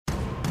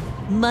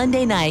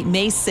Monday night,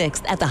 May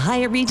 6th at the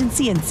Hyatt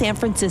Regency in San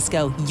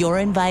Francisco. You're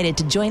invited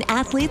to join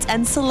athletes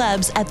and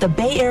celebs at the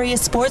Bay Area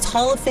Sports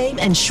Hall of Fame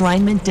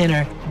Enshrinement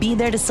Dinner. Be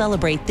there to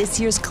celebrate this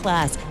year's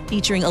class,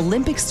 featuring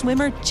Olympic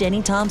swimmer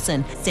Jenny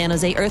Thompson, San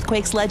Jose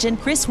Earthquakes legend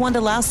Chris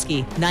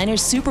Wondolowski,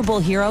 Niners Super Bowl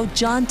hero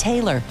John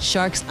Taylor,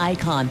 Sharks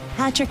icon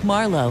Patrick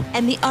Marleau,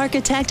 and the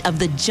architect of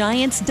the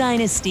Giants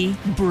dynasty,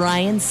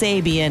 Brian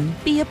Sabian.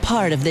 Be a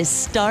part of this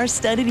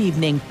star-studded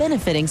evening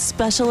benefiting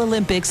Special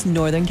Olympics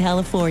Northern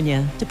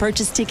California. To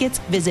purchase tickets,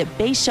 visit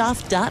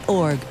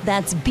bashoff.org.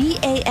 That's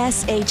BASHOF.org.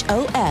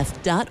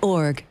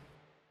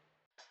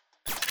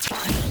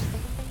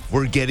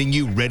 We're getting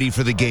you ready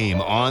for the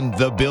game on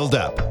The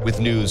Build-Up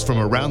with news from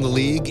around the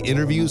league,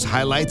 interviews,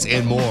 highlights,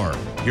 and more.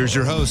 Here's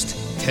your host,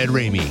 Ted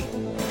Ramey.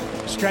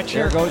 Stretch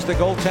here. There goes the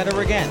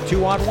goaltender again.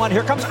 2-on-1.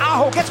 Here comes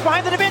Aho. Gets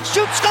behind the defense.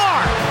 Shoots.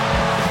 Score!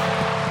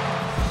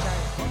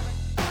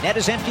 Net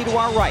is empty to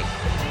our right.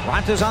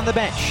 Ronta's on the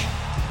bench.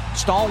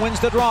 Stahl wins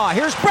the draw.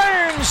 Here's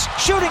Burns.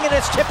 Shooting, and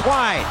it's tipped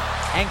wide.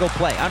 Angle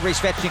play. Andrei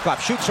Svechnikov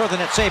shoots for the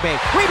net. Save.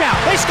 Rebound.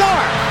 They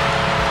score!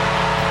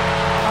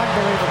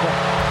 Unbelievable.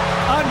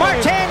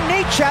 Martin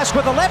Necas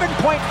with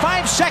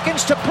 11.5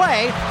 seconds to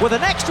play with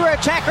an extra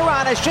attacker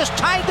on has just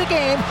tied the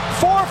game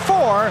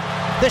 4-4.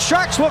 The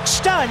Sharks look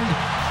stunned,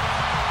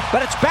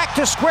 but it's back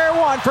to square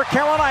one for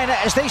Carolina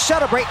as they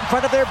celebrate in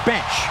front of their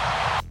bench.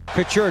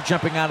 Couture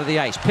jumping out of the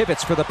ice,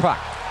 pivots for the puck.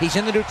 He's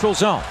in the neutral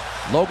zone.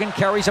 Logan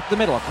carries up the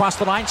middle, across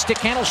the line, stick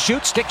handle,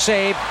 shoots, stick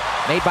save,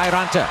 made by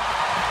Ranta.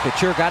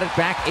 Couture got it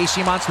back.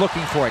 AC Mont's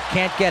looking for it.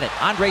 Can't get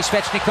it. Andrei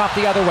Svechnikov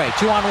the other way.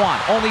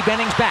 2-on-1. Only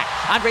Benning's back.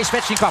 Andrei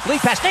Svechnikov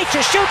lead pass.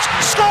 Nature shoots.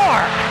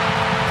 Score!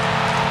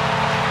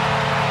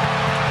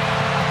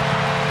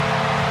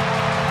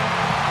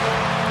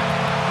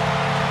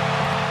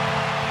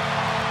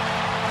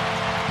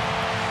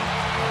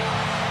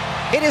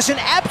 It is an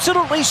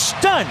absolutely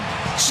stunned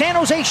San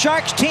Jose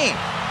Sharks team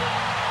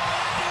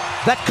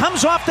that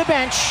comes off the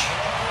bench.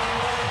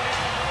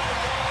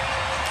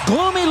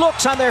 Gloomy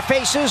looks on their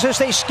faces as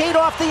they skate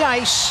off the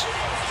ice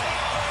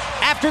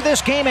after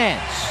this game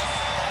ends.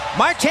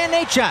 Martin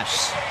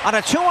Necas on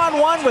a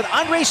 2-on-1 with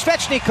Andrei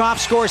Svechnikov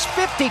scores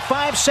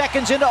 55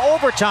 seconds into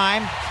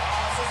overtime.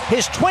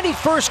 His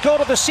 21st goal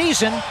of the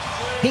season.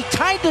 He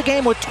tied the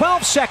game with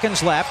 12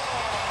 seconds left,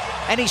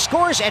 and he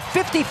scores at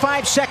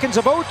 55 seconds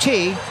of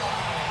OT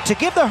to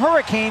give the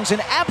Hurricanes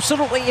an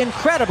absolutely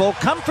incredible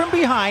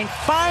come-from-behind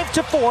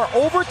 5-4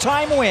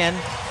 overtime win.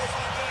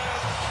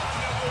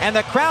 And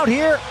the crowd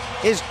here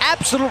is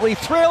absolutely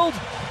thrilled,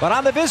 but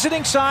on the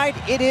visiting side,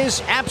 it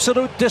is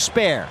absolute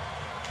despair.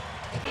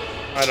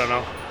 I don't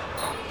know.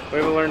 We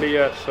haven't learned it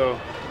yet, so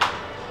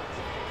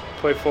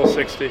played full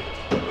 60.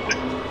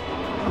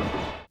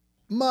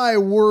 My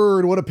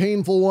word, what a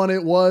painful one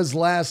it was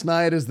last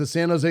night as the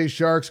San Jose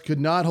Sharks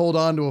could not hold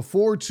on to a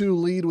 4-2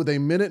 lead with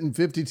 1 minute and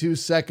 52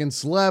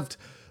 seconds left.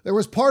 There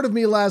was part of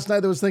me last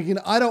night that was thinking,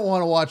 I don't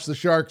want to watch the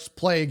Sharks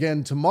play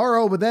again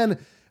tomorrow, but then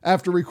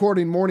after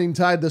recording Morning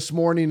Tide this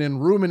morning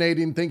and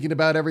ruminating, thinking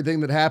about everything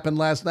that happened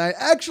last night,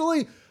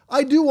 actually,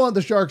 I do want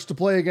the Sharks to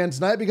play again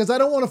tonight because I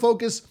don't want to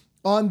focus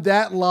on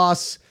that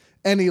loss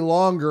any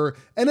longer.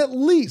 And at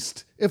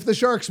least if the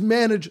Sharks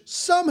manage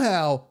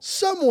somehow,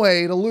 some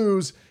way to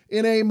lose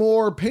in a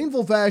more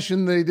painful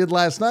fashion than they did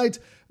last night,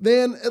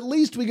 then at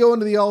least we go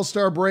into the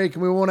All-Star break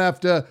and we won't have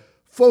to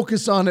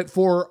focus on it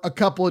for a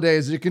couple of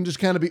days. It can just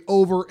kind of be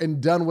over and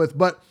done with.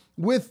 But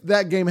with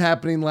that game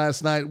happening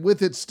last night,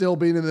 with it still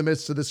being in the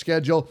midst of the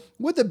schedule,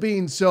 with it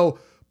being so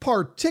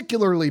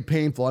particularly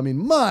painful, I mean,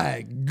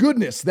 my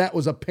goodness, that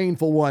was a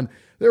painful one.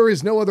 There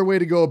is no other way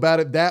to go about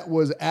it. That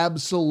was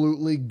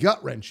absolutely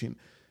gut-wrenching.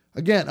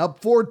 Again,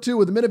 up 4-2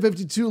 with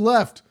 1:52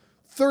 left.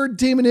 Third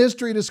team in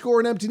history to score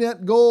an empty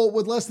net goal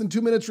with less than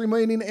 2 minutes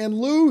remaining and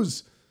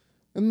lose.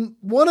 And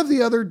one of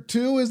the other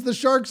two is the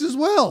Sharks as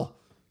well.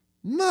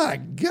 My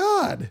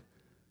God,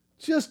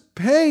 just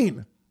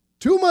pain.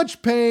 Too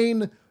much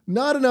pain,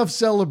 not enough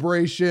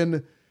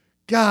celebration.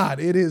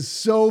 God, it is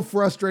so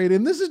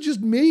frustrating. This is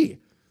just me.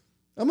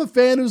 I'm a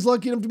fan who's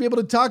lucky enough to be able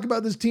to talk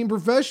about this team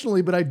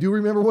professionally, but I do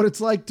remember what it's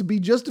like to be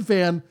just a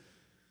fan.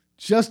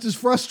 Just as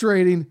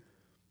frustrating.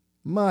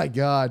 My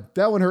God,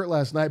 that one hurt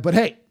last night. But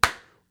hey,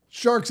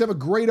 Sharks have a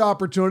great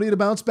opportunity to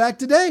bounce back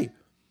today.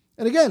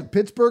 And again,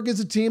 Pittsburgh is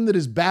a team that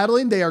is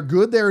battling. They are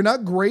good. They are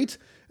not great.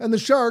 And the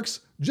Sharks,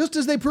 just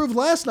as they proved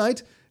last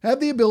night, have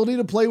the ability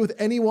to play with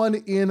anyone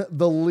in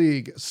the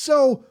league.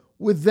 So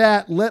with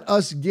that, let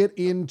us get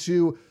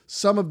into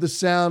some of the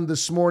sound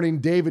this morning.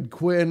 David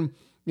Quinn.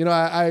 You know,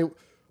 I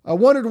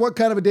wondered what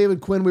kind of a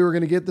David Quinn we were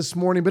going to get this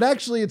morning, but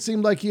actually it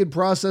seemed like he had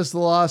processed the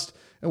loss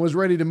and was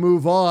ready to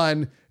move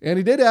on. And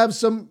he did have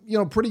some,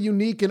 pretty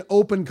unique and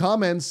open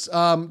comments,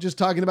 just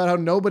talking about how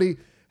nobody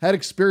had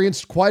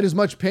experienced quite as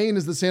much pain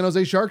as the San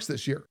Jose Sharks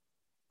this year.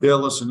 Yeah,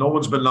 listen, no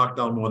one's been knocked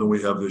down more than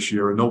we have this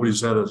year, and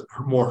nobody's had a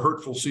more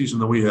hurtful season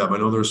than we have. I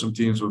know there's some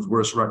teams with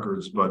worse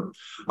records, but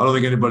I don't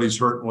think anybody's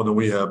hurt more than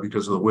we have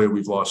because of the way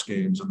we've lost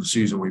games and the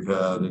season we've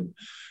had. And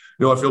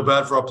I feel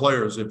bad for our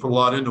players. They put a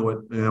lot into it,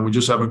 and we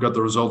just haven't got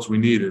the results we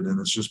needed. And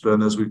it's just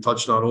been, as we've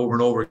touched on over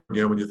and over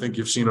again, when you think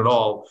you've seen it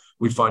all,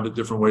 we find a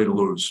different way to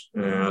lose.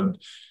 And,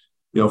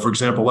 for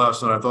example,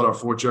 last night, I thought our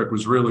forecheck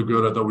was really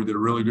good. I thought we did a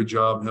really good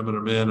job hemming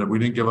them in, and we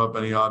didn't give up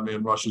any odd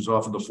man rushes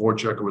off of the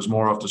forecheck. It was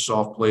more off the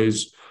soft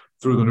plays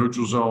through the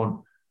neutral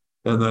zone.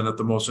 And then at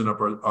the most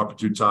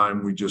inopportune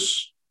time, we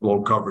just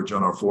blow coverage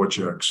on our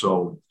forecheck.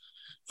 So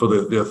for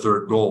their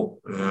third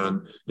goal.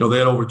 And, they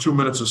had over 2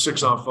 minutes of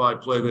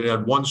 6-on-5 play. They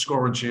had one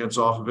scoring chance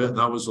off of it, and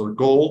that was the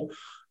goal.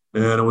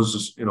 And it was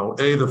just, A,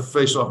 the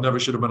faceoff never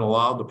should have been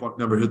allowed. The puck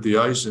never hit the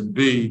ice. And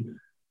B,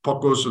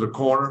 puck goes to the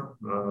corner.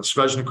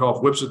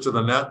 Svechnikov whips it to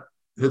the net,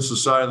 hits the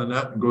side of the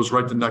net, and goes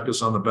right to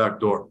Necas on the back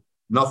door.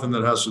 Nothing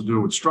that has to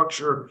do with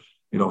structure,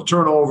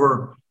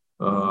 turnover,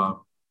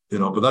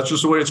 but that's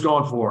just the way it's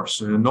gone for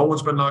us. And no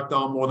one's been knocked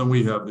down more than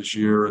we have this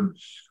year. And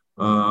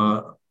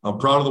I'm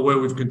proud of the way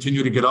we've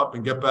continued to get up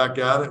and get back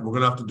at it. We're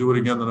going to have to do it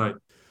again tonight.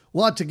 A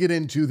lot to get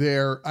into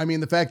there. I mean,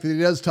 the fact that he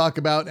does talk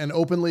about and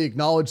openly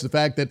acknowledge the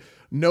fact that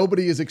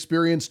nobody has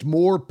experienced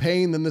more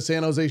pain than the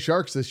San Jose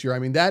Sharks this year. I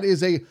mean, that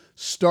is a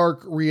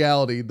stark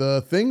reality.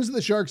 The things that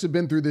the Sharks have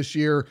been through this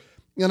year,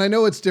 and I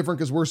know it's different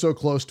because we're so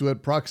close to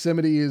it.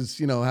 Proximity is,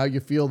 how you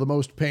feel the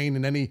most pain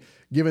in any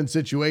given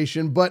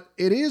situation, but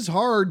it is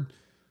hard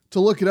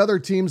to look at other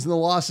teams and the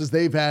losses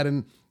they've had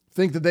and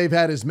think that they've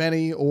had as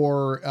many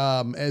or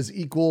as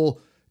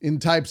equal in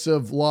types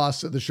of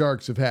loss that the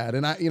Sharks have had.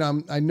 And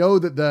I know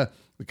that the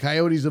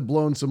Coyotes have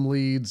blown some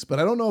leads, but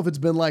I don't know if it's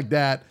been like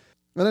that.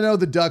 And I know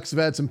the Ducks have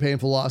had some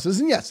painful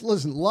losses. And yes,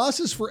 listen,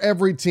 losses for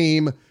every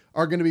team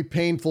are going to be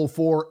painful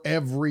for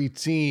every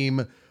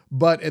team.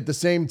 But at the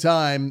same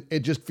time, it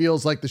just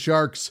feels like the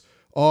Sharks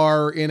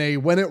are in a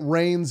when it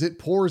rains, it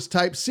pours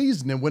type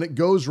season. And when it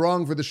goes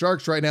wrong for the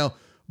Sharks right now,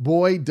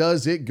 boy,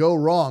 does it go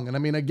wrong. And I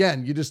mean,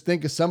 again, you just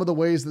think of some of the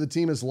ways that the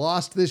team has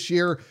lost this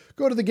year.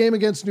 Go to the game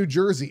against New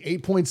Jersey,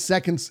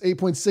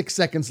 8.6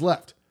 seconds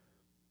left.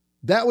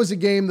 That was a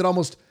game that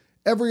almost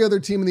every other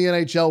team in the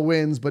NHL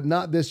wins, but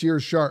not this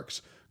year's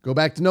Sharks. Go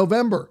back to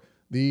November.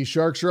 The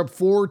Sharks are up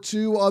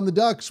 4-2 on the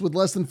Ducks with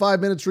less than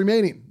 5 minutes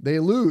remaining. They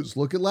lose.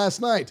 Look at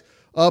last night.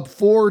 Up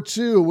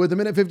 4-2 with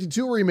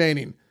 1:52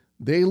 remaining.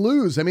 They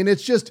lose. I mean,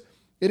 it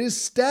is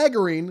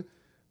staggering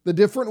the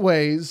different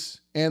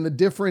ways and the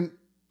different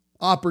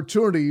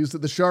opportunities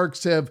that the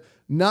Sharks have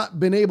not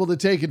been able to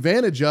take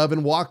advantage of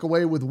and walk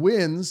away with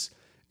wins.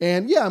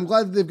 And yeah, I'm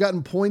glad that they've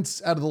gotten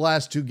points out of the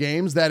last 2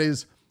 games. That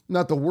is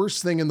not the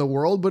worst thing in the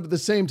world, but at the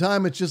same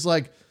time, it's just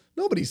like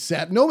nobody's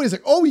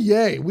like, oh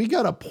yay, we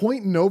got a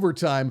point in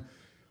overtime.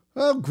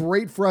 Oh,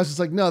 great for us. It's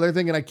like, no, they're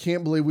thinking, I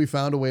can't believe we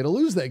found a way to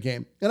lose that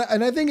game. And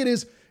I think it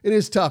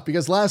is tough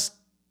because last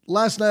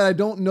night, I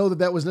don't know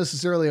that was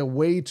necessarily a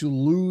way to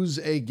lose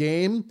a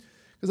game,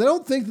 because I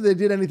don't think that they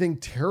did anything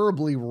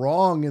terribly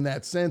wrong in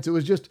that sense. It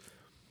was just,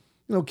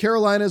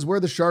 Carolina is where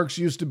the Sharks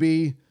used to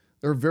be.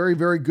 They're a very,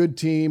 very good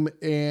team.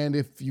 And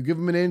if you give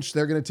them an inch,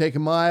 they're going to take a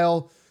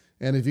mile.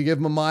 And if you give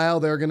them a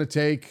mile, they're going to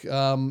take,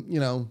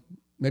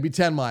 maybe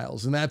 10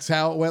 miles. And that's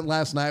how it went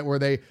last night, where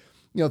they,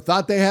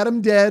 thought they had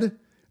them dead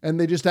and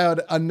they just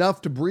had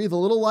enough to breathe a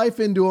little life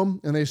into them.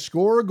 And they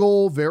score a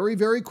goal very,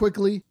 very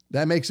quickly.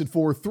 That makes it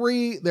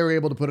 4-3. They were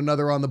able to put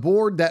another on the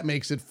board. That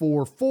makes it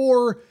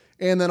 4-4.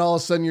 And then all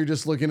of a sudden you're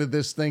just looking at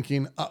this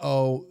thinking,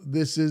 uh-oh,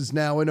 this is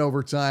now in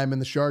overtime,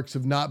 and the Sharks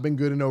have not been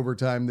good in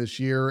overtime this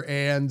year.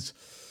 And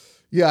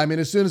yeah, I mean,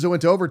 as soon as it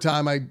went to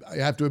overtime, I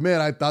have to admit,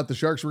 I thought the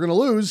Sharks were going to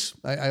lose.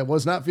 I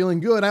was not feeling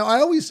good. I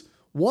always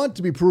want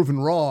to be proven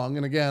wrong.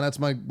 And again, that's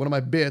one of my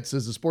bits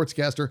as a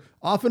sportscaster,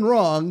 often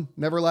wrong,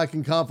 never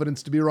lacking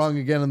confidence to be wrong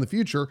again in the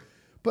future.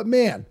 But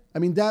man, I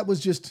mean, it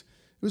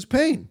was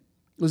pain.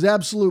 It was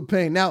absolute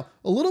pain. Now,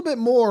 a little bit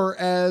more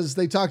as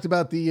they talked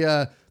about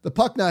the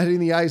puck not hitting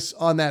the ice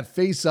on that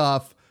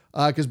face-off,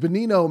 because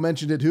Bonino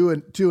mentioned it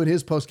too in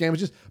his postgame.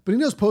 It's just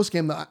Bonino's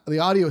postgame, the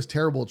audio is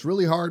terrible. It's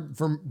really hard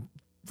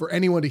for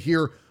anyone to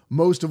hear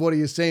most of what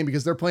he is saying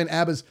because they're playing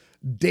ABBA's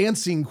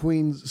Dancing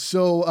Queens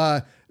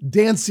so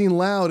dancing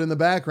loud in the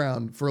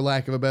background, for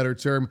lack of a better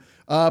term.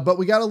 But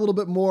we got a little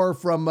bit more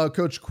from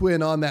Coach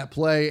Quinn on that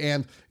play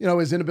and,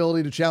 his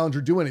inability to challenge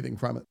or do anything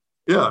from it.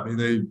 Yeah, I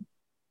mean,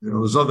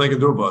 there's nothing they can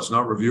do about it. It's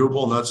not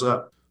reviewable, and that's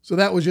that. So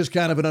that was just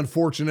kind of an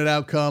unfortunate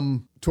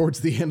outcome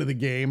towards the end of the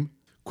game.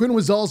 Quinn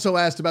was also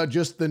asked about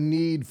just the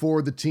need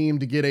for the team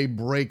to get a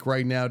break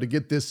right now, to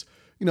get this,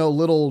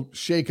 little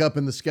shake up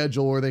in the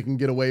schedule where they can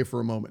get away for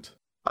a moment.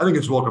 I think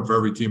it's welcome for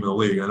every team in the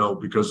league. I know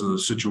because of the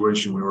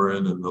situation we were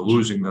in and the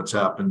losing that's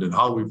happened and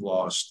how we've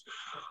lost.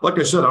 Like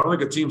I said, I don't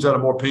think a team's had a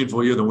more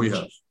painful year than we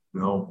have,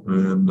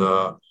 and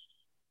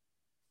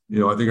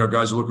I think our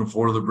guys are looking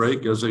forward to the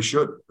break, as they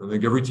should. I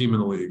think every team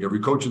in the league, every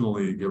coach in the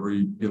league,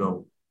 every,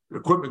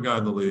 equipment guy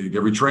in the league,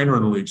 every trainer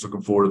in the league is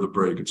looking forward to the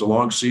break. It's a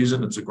long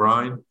season. It's a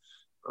grind.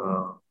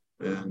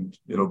 And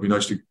it'd be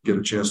nice to get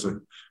a chance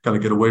to kind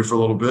of get away for a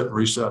little bit and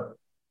reset.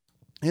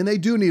 And they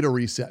do need a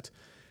reset.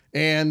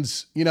 And,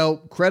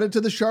 credit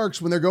to the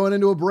Sharks when they're going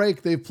into a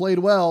break. They've played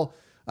well.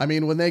 I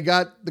mean, when they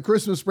got the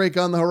Christmas break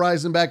on the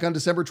horizon back on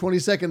December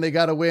 22nd, they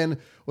got a win.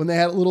 When they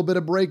had a little bit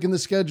of break in the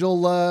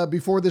schedule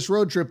before this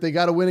road trip, they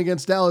got a win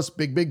against Dallas.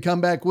 Big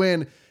comeback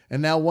win.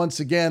 And now once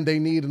again, they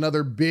need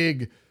another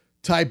big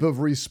type of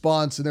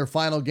response in their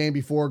final game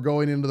before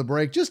going into the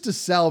break just to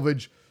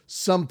salvage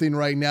something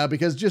right now,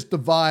 because just the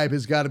vibe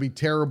has got to be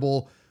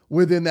terrible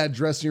within that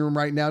dressing room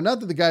right now.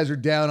 Not that the guys are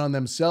down on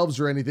themselves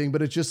or anything,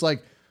 but it's just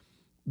like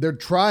they're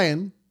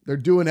trying. They're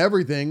doing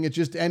everything. It's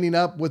just ending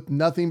up with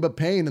nothing but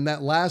pain. And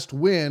that last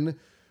win,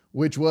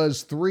 which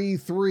was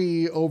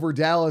 3-3 over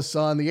Dallas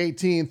on the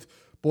 18th,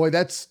 boy,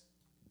 that's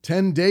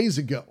 10 days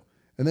ago.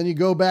 And then you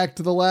go back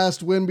to the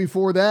last win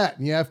before that,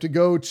 and you have to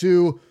go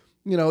to,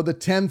 the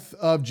 10th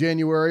of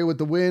January with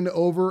the win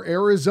over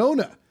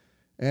Arizona.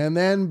 And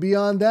then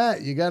beyond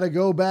that, you got to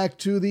go back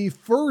to the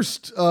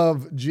 1st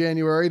of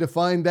January to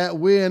find that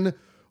win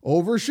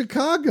over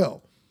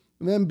Chicago.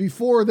 And then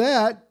before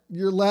that,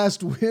 your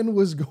last win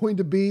was going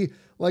to be,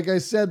 like I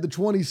said, the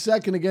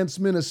 22nd against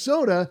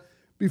Minnesota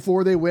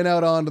before they went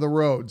out onto the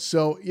road.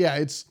 So yeah,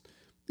 it's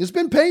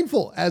been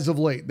painful as of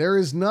late. There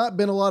has not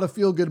been a lot of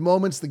feel-good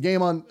moments. The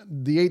game on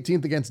the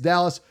 18th against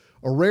Dallas,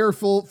 a rare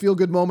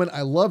feel-good moment.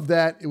 I love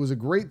that. It was a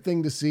great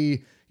thing to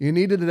see. You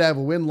needed to have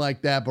a win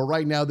like that, but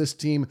right now this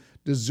team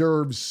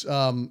deserves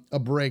a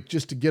break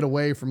just to get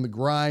away from the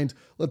grind,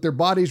 let their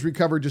bodies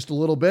recover just a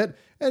little bit,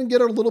 and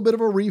get a little bit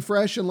of a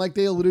refresh, and like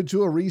they alluded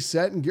to, a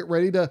reset, and get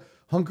ready to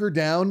hunker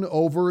down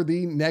over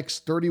the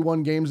next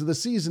 31 games of the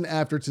season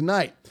after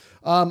tonight.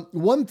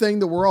 One thing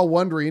that we're all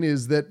wondering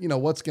is that,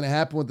 what's going to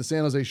happen with the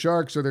San Jose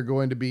Sharks? Are there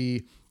going to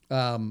be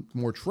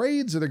more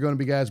trades? Are there going to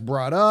be guys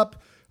brought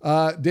up?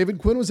 David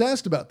Quinn was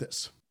asked about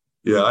this.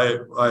 Yeah,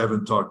 I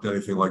haven't talked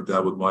anything like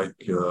that with Mike.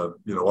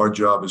 Our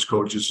job as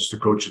coaches is to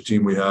coach the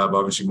team we have.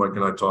 Obviously, Mike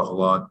and I talk a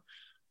lot,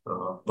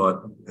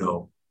 but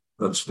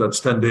that's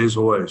 10 days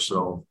away.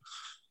 So,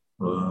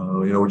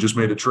 we just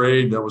made a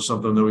trade. That was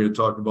something that we had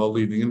talked about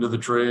leading into the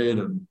trade,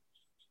 and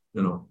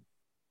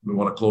we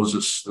want to close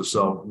this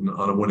out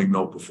on a winning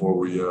note before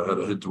we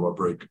head to our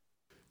break.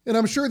 And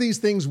I'm sure these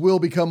things will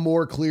become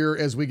more clear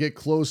as we get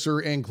closer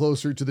and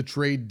closer to the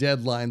trade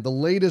deadline. The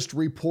latest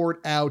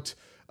report out,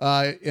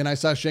 and I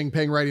saw Sheng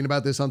Peng writing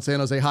about this on San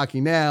Jose Hockey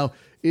Now,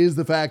 is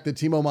the fact that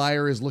Timo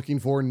Meier is looking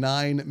for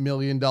 $9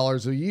 million a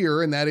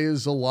year, and that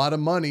is a lot of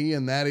money,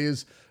 and that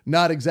is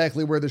not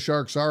exactly where the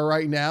Sharks are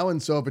right now.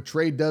 And so if a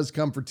trade does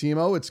come for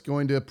Timo, it's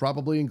going to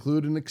probably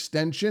include an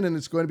extension, and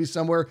it's going to be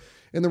somewhere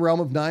in the realm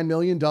of $9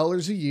 million a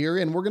year.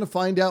 And we're going to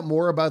find out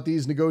more about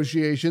these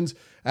negotiations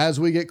as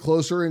we get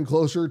closer and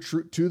closer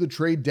to the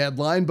trade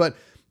deadline. But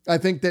I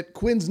think that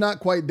Quinn's not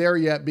quite there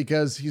yet,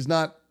 because he's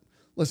not,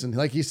 listen,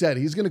 like he said,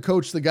 he's going to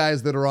coach the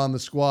guys that are on the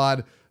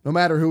squad. No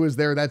matter who is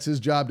there, that's his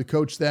job, to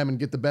coach them and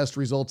get the best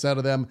results out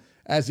of them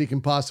as he can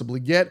possibly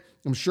get.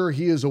 I'm sure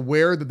he is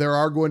aware that there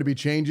are going to be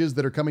changes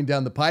that are coming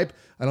down the pipe.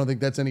 I don't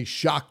think that's any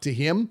shock to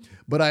him,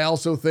 but I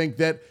also think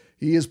that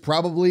he is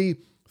probably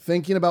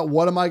thinking about,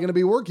 what am I going to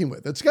be working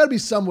with? It's got to be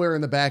somewhere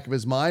in the back of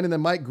his mind. And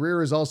then Mike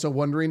Grier is also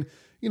wondering,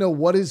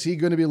 what is he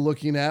going to be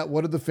looking at?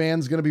 What are the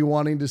fans going to be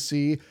wanting to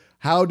see?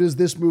 How does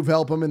this move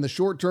help him in the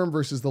short term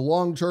versus the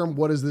long term?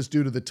 What does this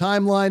do to the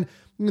timeline?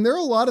 I mean, there are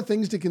a lot of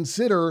things to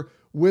consider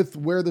with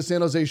where the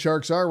San Jose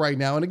Sharks are right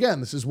now. And again,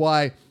 this is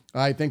why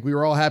I think we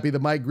were all happy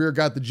that Mike Grier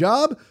got the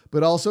job,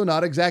 but also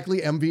not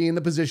exactly envying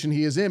the position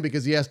he is in,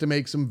 because he has to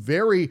make some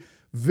very,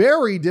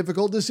 very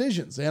difficult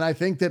decisions. And I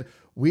think that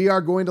we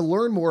are going to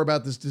learn more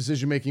about this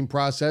decision-making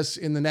process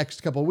in the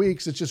next couple of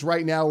weeks. It's just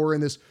right now we're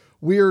in this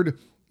weird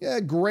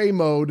gray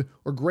mode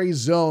or gray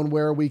zone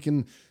where we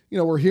can,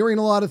 we're hearing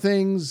a lot of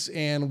things,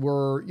 and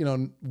we're,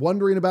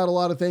 wondering about a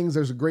lot of things.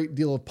 There's a great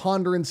deal of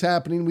ponderance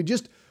happening.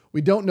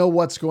 We don't know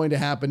what's going to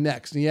happen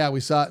next. And yeah, we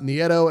saw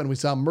Nieto and we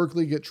saw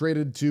Merkley get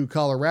traded to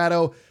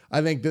Colorado.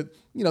 I think that,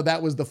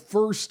 that was the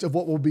first of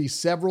what will be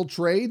several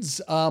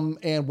trades.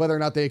 And whether or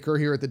not they occur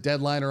here at the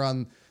deadline or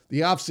on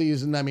the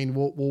offseason, I mean,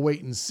 we'll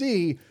wait and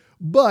see.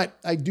 But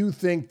I do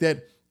think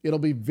that it'll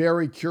be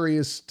very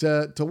curious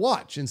to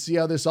watch and see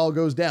how this all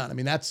goes down. I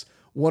mean, that's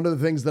one of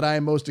the things that I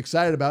am most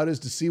excited about, is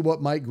to see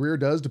what Mike Grier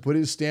does to put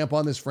his stamp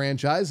on this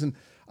franchise. And,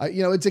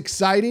 it's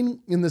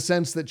exciting in the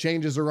sense that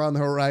changes are on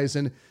the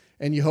horizon,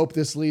 and you hope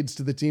this leads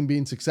to the team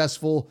being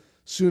successful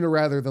sooner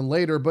rather than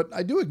later. But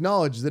I do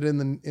acknowledge that in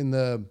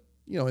the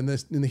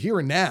here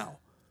and now,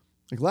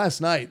 like last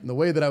night, and the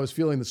way that I was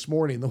feeling this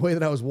morning, the way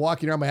that I was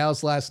walking around my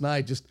house last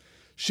night, just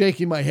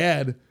shaking my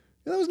head,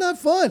 that was not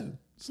fun.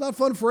 It's not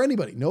fun for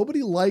anybody.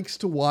 Nobody likes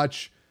to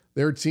watch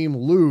their team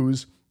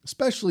lose,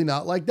 especially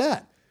not like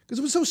that, because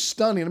it was so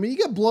stunning. I mean, you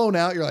get blown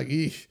out, you're like,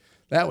 eesh,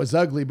 that was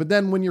ugly. But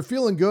then when you're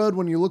feeling good,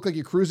 when you look like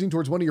you're cruising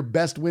towards one of your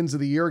best wins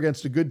of the year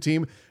against a good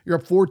team, you're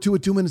up 4-2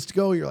 with 2 minutes to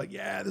go. You're like,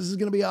 yeah, this is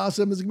going to be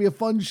awesome. This is going to be a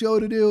fun show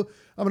to do.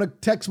 I'm going to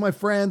text my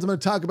friends. I'm going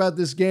to talk about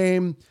this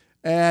game,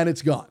 and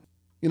it's gone.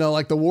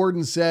 Like the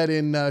warden said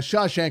in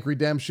Shawshank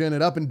Redemption,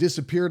 it up and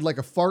disappeared like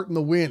a fart in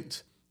the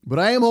wind. But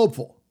I am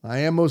hopeful. I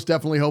am most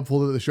definitely hopeful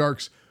that the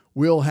Sharks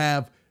will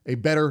have a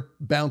better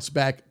bounce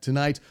back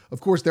tonight.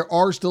 Of course, there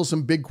are still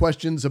some big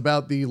questions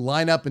about the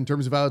lineup in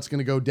terms of how it's going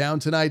to go down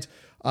tonight.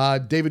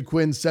 David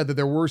Quinn said that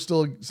there were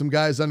still some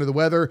guys under the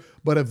weather,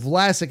 but if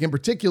Vlasic in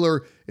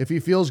particular, if he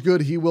feels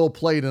good, he will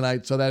play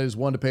tonight. So that is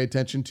one to pay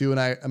attention to. And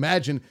I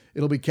imagine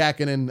it'll be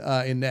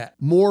Kähkönen in net.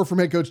 More from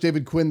head coach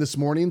David Quinn this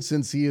morning,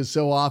 since he is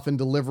so often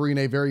delivering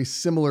a very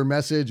similar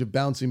message of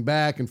bouncing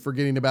back and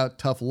forgetting about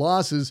tough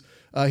losses.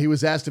 He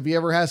was asked if he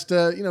ever has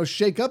to,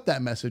 shake up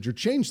that message or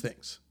change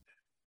things.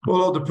 Well,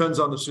 it all depends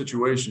on the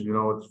situation.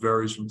 It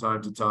varies from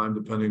time to time,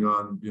 depending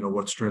on,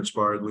 what's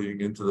transpired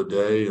leading into the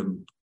day.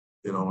 And,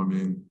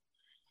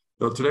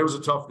 today was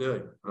a tough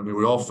day.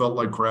 We all felt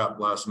like crap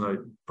last night,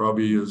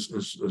 probably as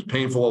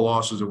painful a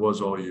loss as it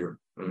was all year,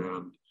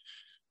 and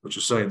which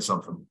is saying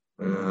something.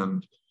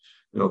 And,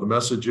 the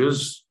message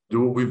is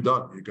do what we've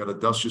done. You got to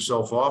dust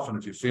yourself off. And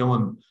if you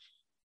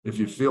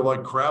feel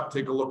like crap,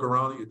 take a look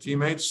around at your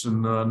teammates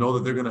and know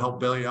that they're going to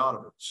help bail you out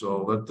of it.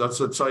 So that's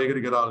how you're going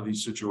to get out of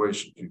these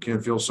situations. You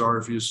can't feel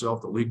sorry for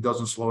yourself. The league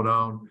doesn't slow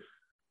down.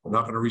 We're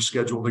not going to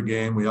reschedule the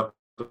game. We have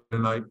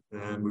tonight,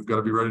 and we've got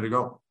to be ready to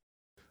go.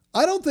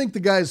 I don't think the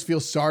guys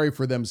feel sorry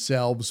for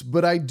themselves,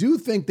 but I do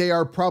think they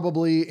are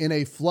probably in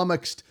a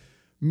flummoxed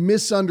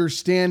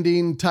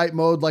misunderstanding type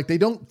mode. Like they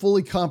don't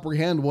fully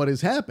comprehend what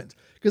has happened,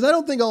 because I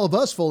don't think all of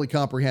us fully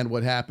comprehend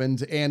what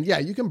happened. And yeah,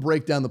 you can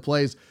break down the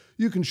plays.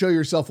 You can show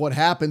yourself what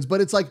happens, but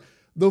it's like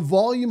the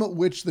volume at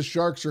which the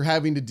Sharks are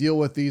having to deal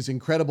with these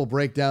incredible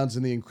breakdowns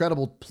and the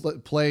incredible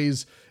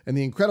plays and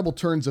the incredible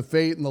turns of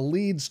fate and the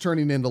leads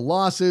turning into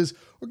losses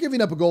or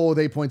giving up a goal with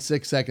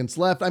 8.6 seconds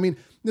left.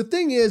 The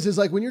thing is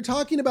like when you're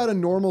talking about a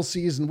normal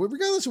season,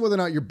 regardless of whether or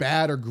not you're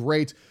bad or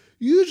great,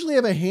 you usually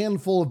have a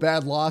handful of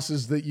bad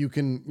losses that you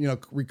can,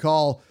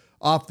 recall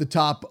off the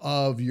top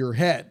of your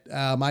head.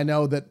 I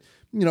know that,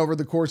 over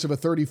the course of a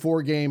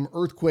 34-game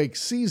Earthquake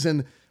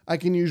season, I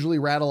can usually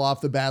rattle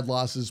off the bad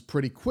losses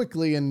pretty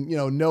quickly and,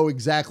 know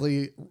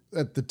exactly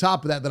at the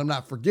top of that I'm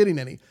not forgetting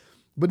any.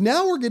 But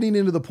now we're getting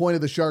into the point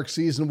of the Sharks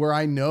season where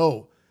I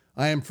know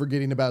I am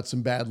forgetting about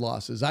some bad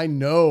losses. I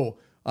know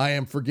I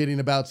am forgetting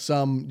about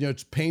some,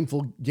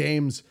 painful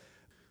games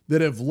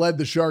that have led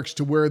the Sharks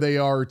to where they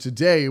are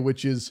today,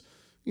 which is,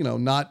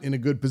 not in a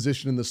good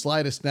position in the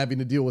slightest and having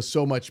to deal with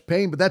so much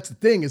pain. But that's the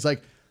thing, is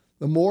like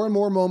the more and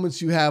more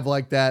moments you have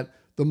like that,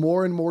 the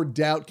more and more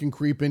doubt can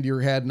creep into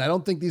your head. And I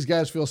don't think these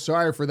guys feel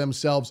sorry for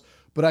themselves,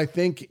 but I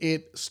think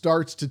it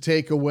starts to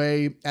take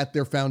away at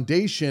their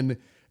foundation.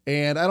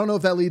 And I don't know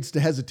if that leads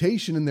to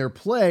hesitation in their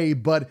play,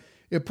 but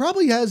it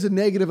probably has a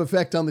negative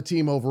effect on the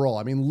team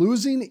overall.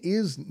 Losing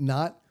is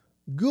not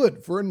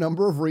good for a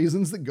number of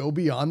reasons that go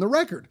beyond the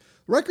record.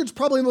 The record's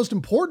probably the most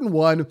important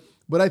one,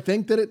 but I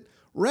think that it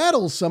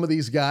rattles some of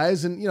these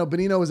guys. And,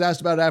 Bonino was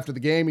asked about it after the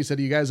game. He said,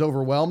 "Are you guys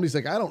overwhelmed?" He's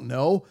like, "I don't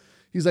know."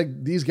 He's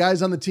like, "These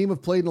guys on the team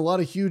have played in a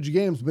lot of huge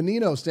games.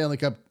 Bonino, Stanley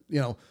Cup,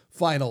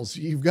 finals.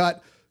 You've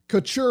got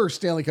Couture,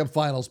 Stanley Cup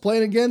finals,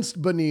 playing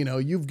against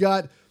Bonino. You've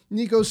got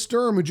Nico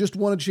Sturm, who just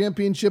won a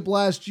championship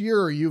last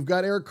year. You've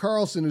got Erik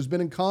Karlsson, who's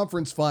been in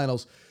conference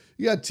finals.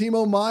 You got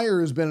Timo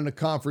Meier, who's been in a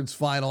conference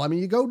final.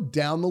 You go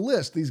down the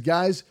list. These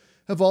guys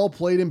have all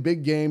played in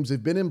big games.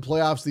 They've been in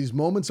playoffs. These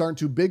moments aren't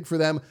too big for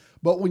them.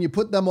 But when you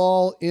put them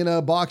all in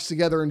a box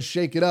together and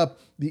shake it up,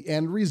 the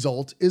end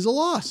result is a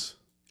loss.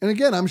 And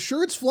again, I'm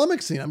sure it's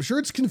flummoxing. I'm sure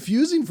it's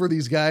confusing for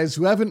these guys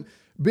who haven't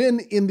been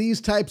in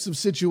these types of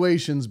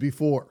situations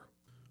before.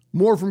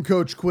 More from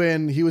Coach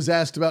Quinn. He was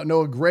asked about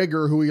Noah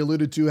Gregor, who he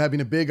alluded to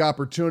having a big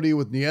opportunity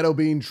with Nieto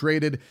being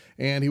traded,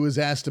 and he was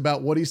asked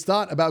about what he's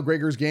thought about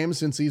Gregor's game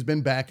since he's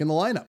been back in the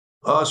lineup.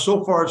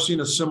 So far, I've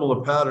seen a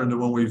similar pattern to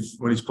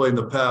when he's played in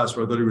the past,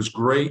 where I thought he was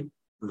great,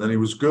 and then he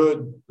was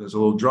good. There's a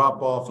little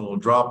drop-off and a little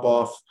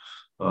drop-off.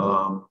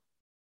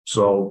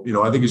 So,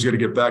 I think he's going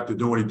to get back to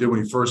doing what he did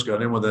when he first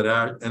got in with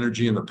that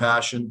energy and the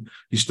passion.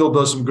 He still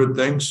does some good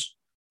things.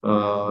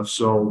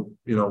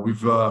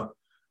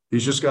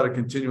 He's just got to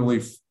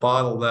continually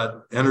bottle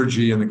that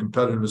energy and the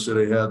competitiveness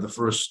that he had the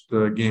first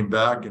game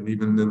back and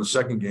even in the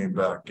second game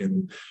back.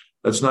 And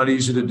that's not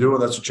easy to do,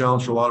 and that's a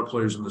challenge for a lot of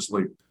players in this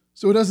league.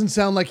 So it doesn't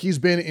sound like he's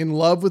been in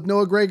love with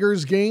Noah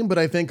Gregor's game, but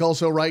I think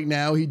also right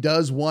now he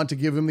does want to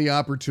give him the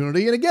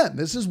opportunity. And again,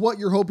 this is what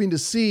you're hoping to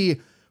see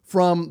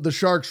from the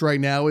Sharks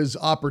right now, is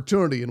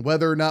opportunity. And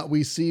whether or not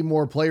we see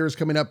more players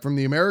coming up from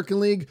the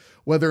American League,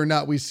 whether or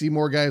not we see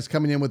more guys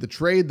coming in with a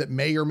trade that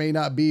may or may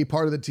not be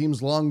part of the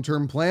team's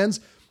long-term plans,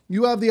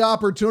 you have the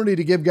opportunity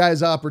to give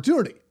guys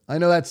opportunity. I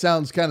know that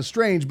sounds kind of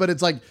strange, but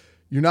it's like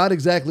you're not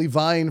exactly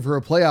vying for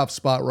a playoff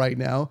spot right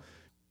now.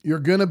 You're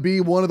going to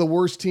be one of the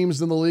worst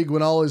teams in the league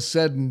when all is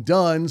said and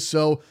done,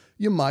 so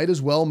you might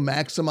as well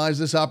maximize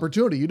this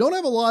opportunity. You don't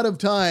have a lot of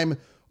time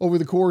over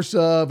the course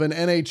of an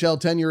NHL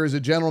tenure as a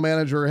general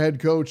manager or head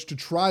coach to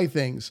try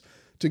things,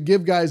 to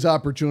give guys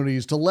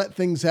opportunities, to let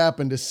things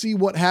happen, to see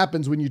what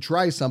happens when you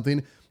try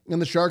something.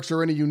 And the Sharks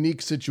are in a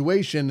unique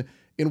situation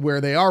in where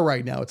they are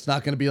right now. It's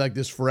not going to be like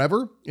this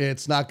forever.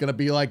 It's not going to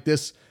be like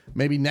this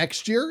maybe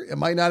next year. It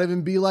might not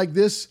even be like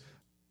this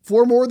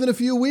for more than a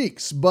few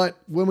weeks. But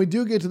when we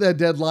do get to that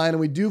deadline and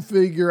we do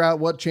figure out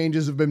what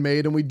changes have been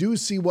made and we do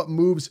see what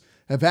moves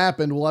have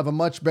happened, we'll have a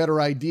much better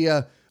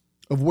idea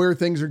of where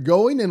things are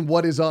going and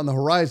what is on the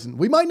horizon.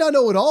 We might not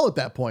know it all at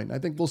that point. I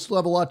think we'll still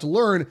have a lot to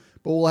learn,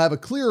 but we'll have a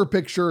clearer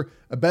picture,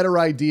 a better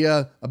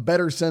idea, a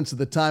better sense of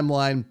the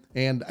timeline.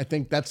 And I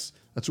think that's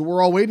what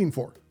we're all waiting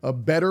for, a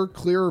better,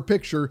 clearer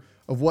picture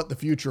of what the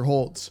future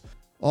holds.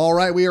 All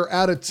right, we are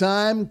out of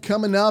time.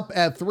 Coming up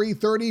at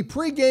 3:30,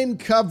 pregame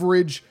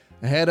coverage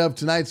ahead of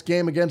tonight's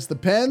game against the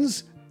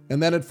Pens.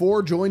 And then at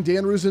 4, join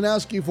Dan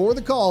Rusanowski for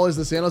the call as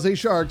the San Jose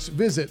Sharks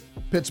visit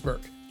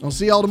Pittsburgh. I'll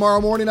see y'all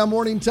tomorrow morning on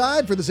Morning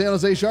Tide. For the San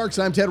Jose Sharks,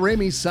 I'm Ted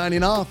Ramey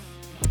signing off.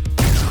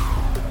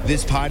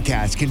 This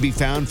podcast can be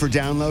found for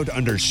download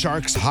under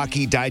Sharks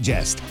Hockey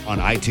Digest on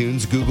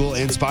iTunes, Google,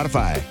 and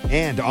Spotify,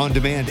 and on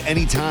demand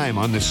anytime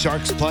on the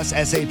Sharks Plus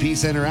SAP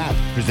Center app,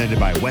 presented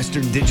by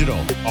Western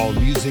Digital. All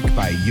music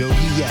by Yogi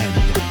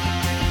Yend.